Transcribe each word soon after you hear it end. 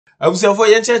Abusia for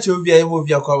yen church obi ayi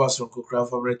movie akwa basro kokra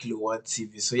for Rekilo 1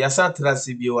 TV. So yasa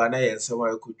trase bi wa na yense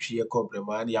wa ekotwie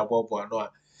komprema na yabobo ano a.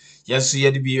 Yeso ye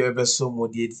de bi ebeso mo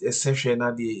de sehwe na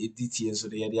de editie so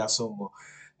de ye de asomo.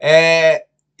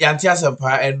 Yanti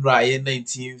asempa enra ye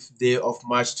 19th day of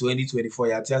March 2024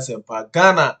 yanti asempa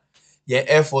Ghana ye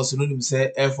Air Force no nim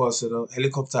say Air Force no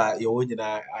helicopter ye wo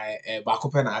nyina ba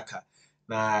kope na aka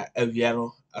na awia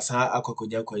no asa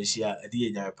akokonya kwanhia ade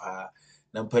ye nya pa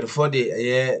na for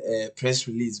the press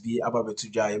release be about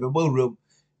betudwa ye bebo room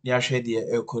ni ahwe de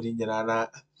ekodi nyina na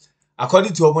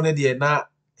according to omo de na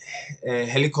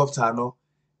helicopter no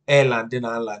airland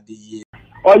na land ye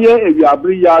oye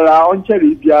ewiabri yara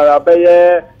oncheri biara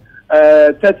beye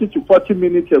 30 to 40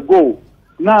 minutes ago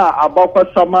na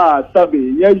abakwasama sabe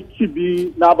ye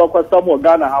chibi na abakwasama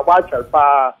Ghana ha wacha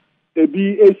pa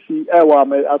ebi esi ewa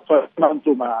me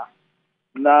atọmantoma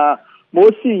na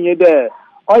mo si nye de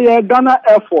oye Ghana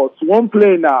Air Force one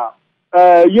plane na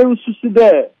ye nsusi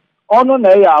de ono na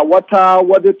ya water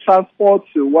what the transport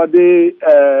what the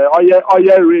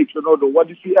oye rake no do what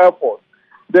the Air Force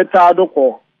the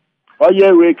tadoko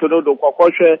oye rake no do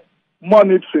kwahwe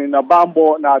monitoring na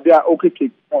bambo na dia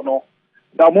okeke no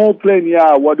da mo plane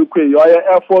ya what the oye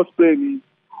Air Force plane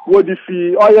what the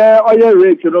oye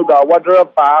rake no do wadra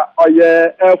pa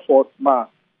oye Air Force ma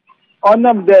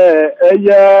onam de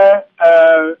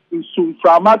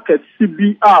nsumframa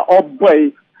kasibi a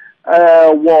oboy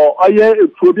wo oye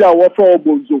eprobi a wo for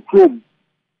Bonsukrom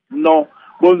no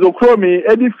Bonsukrom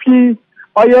edifi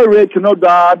oye rake no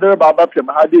da der baba pem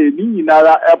hade ni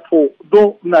nyinara epo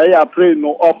do na ya pray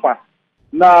no offer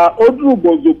na odru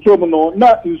Bonsukrom no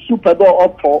na nsupe do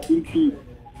opo nti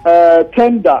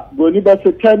tender goni be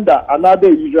se tender another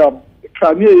usual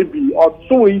krane ebi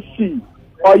otso isi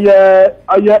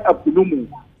oye apunumu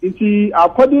nti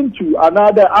according to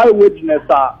another eyewitness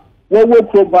what will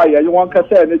provide you want to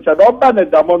say nature oba ne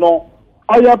damo no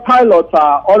oye pilot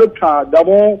orika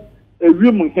damo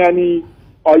ewim hani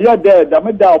oye there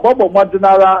damo da obo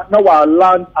modinara na wa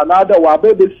land another wa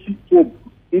bebe si home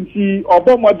nti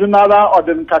obo modinara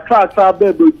odin kakrata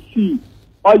bebe si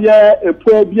oye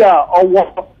epo bia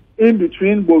owo in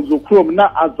between Bonsukrom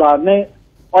na azane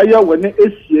oye wene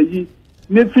esieyi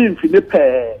ne finfini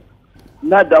pe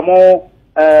na damo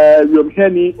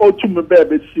yomhani otum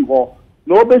bebe si ho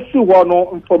na obesi ho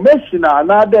no information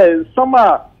na there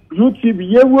sama YouTube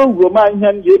yewu roman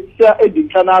hen ye tia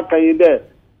edinka na aka ye de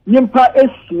nyimpa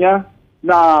esia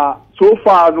na so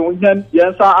far no hen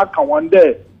yensa aka won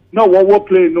de na wo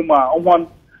play no ma won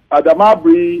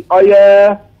adamabri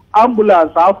oye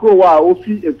ambulance afro wa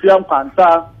ofi efiam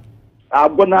kwanta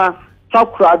abona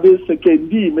takra de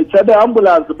sekendi me chede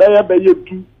ambulance beye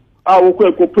tu a wo ko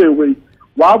ekopewe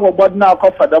wa agbogbod na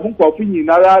akofa da mun kofu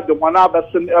nyinara de mona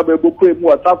abesin ebebokwe mu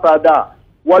otaprada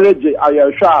woreje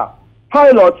ayehwa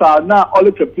pilot na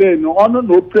olike plane no ono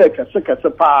no play kese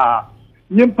pa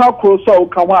nyimpa ko so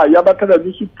kanwa yabakada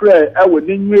nisu play ewo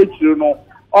ninyu ekiri no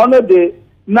ono de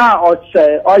na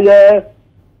oche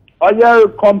oye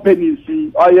companies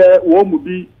oye wo mu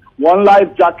bi one life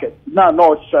jacket na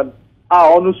oche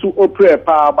ono su opre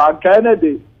pa ba kana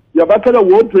de yabakada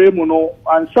wo play mu no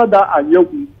ansada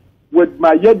anyehu with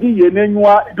my yedi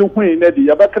yenenwa do hwen na de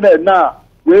yabakada na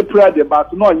we pray the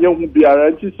but no anyehu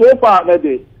biara nti so far na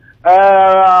de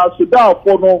sudan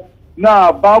for no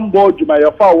na bambo juma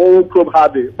yafa wo krom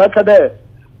hade bakada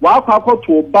wa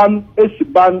kwakoto ban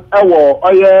esiban ewo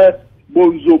oye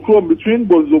Bonsukrom between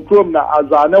Bonsukrom na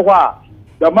azane hwa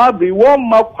da ma bi won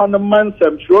makwan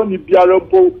mansam shiro ni biara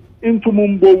po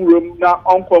intumumbo room na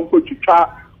onkonko twitwa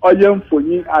oye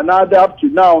mfonyi another up to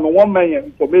now no one man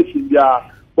information bia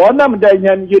bonam da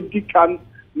nyan yedikan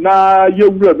na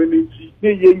yewura miniti ne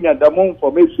yenya da mo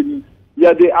information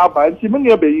ya de aba nti mun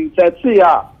ye beyin tete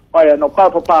ya oye no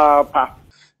pa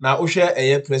na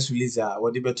ohwe press release a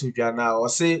wodi betudwa na o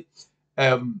say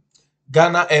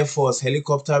Ghana Air Force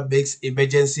helicopter makes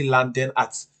emergency landing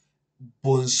at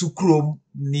Bonsukrom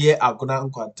near Agona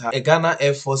Nkwanta. A Ghana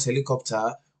Air Force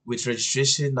helicopter with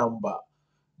registration number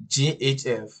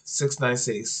GHF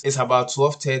 696 is about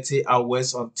 12:30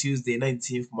 hours on Tuesday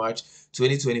 19th March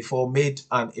 2024 made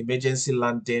an emergency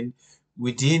landing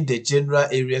within the general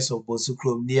areas of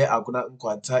Bonsukrom near Agona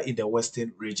Nkwanta in the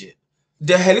western region.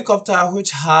 The helicopter,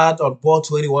 which had on board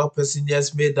 21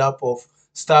 passengers made up of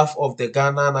staff of the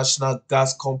Ghana National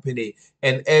Gas Company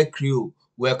and air crew,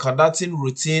 were conducting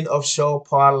routine offshore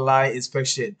power line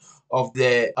inspection of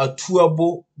the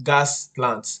Atuabo gas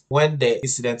plant when the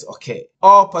incident occurred.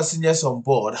 All passengers on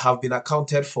board have been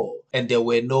accounted for and there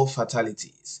were no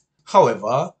fatalities.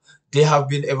 However, they have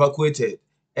been evacuated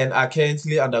and are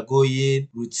currently undergoing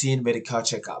routine medical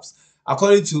checkups.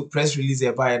 according to press release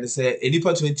by and say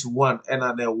enipa 21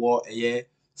 and na war a year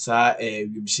sa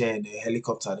wimshare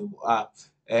helicopter no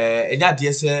enya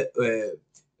de say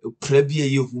pra bi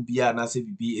ye hu bia na say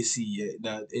bibi esi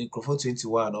na microphone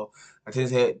 21 no I think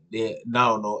say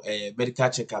now no medical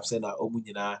checkup say na omu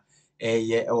nyina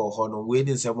ye e wo ho no we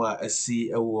ni nsem a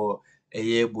asi e wo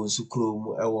eye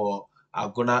Bonsukrom e wo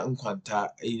agona nkwanta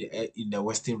in the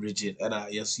western region and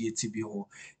yeso yeti bi ho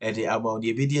e de ama on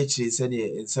ye bi di akire se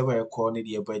ne nsem a ekọ ne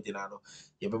de eba gina no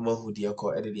ye be mo hu de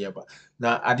ekọ e de eba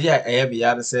na ade a eye bi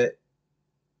ya se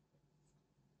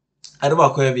ade ba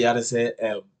ko ye bi ya se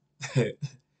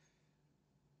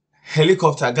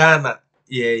helicopter Ghana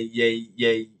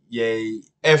ye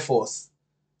Air Force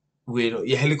we no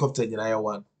ye helicopter nyina ya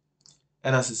one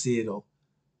and as say no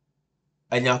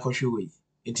anya akohwe we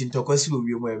nti ntokwasi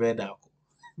owie mo ebe da ako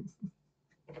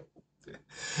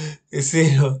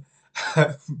say no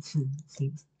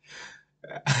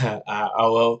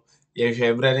well ye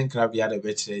hwe branding crab ya da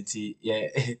betire ti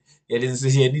ye din so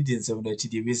ye ni din sem na ti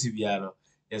de besi bia no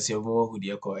yes ye mo hu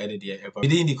de ko ede de eba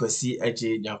bidin di kwasi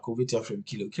aje nyako bit from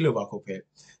kilo ba ko pe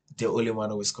the only man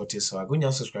who is Scottish. So I go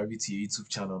and subscribe to your YouTube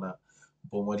channel now.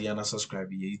 But more than subscribe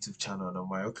to your YouTube channel now.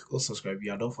 My subscribe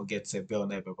you and don't forget to bell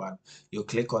never ban. You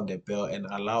click on the bell and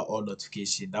allow all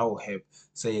notification. That will help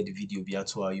say the video be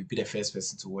at all. You'll be the first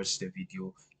person to watch the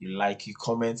video. You like, you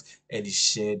comment, and you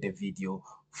share the video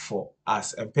for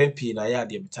us. And Pempi na ya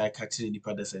the entire catching the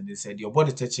padders and they said your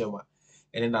body touch him.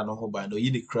 And then I know how by no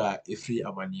you cry a free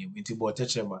amani into body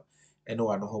touch him. And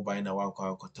one ho by na one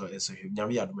kwa koto and so him.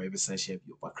 Nyami aduma ebi san share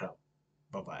your background.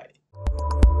 Bye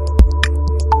bye.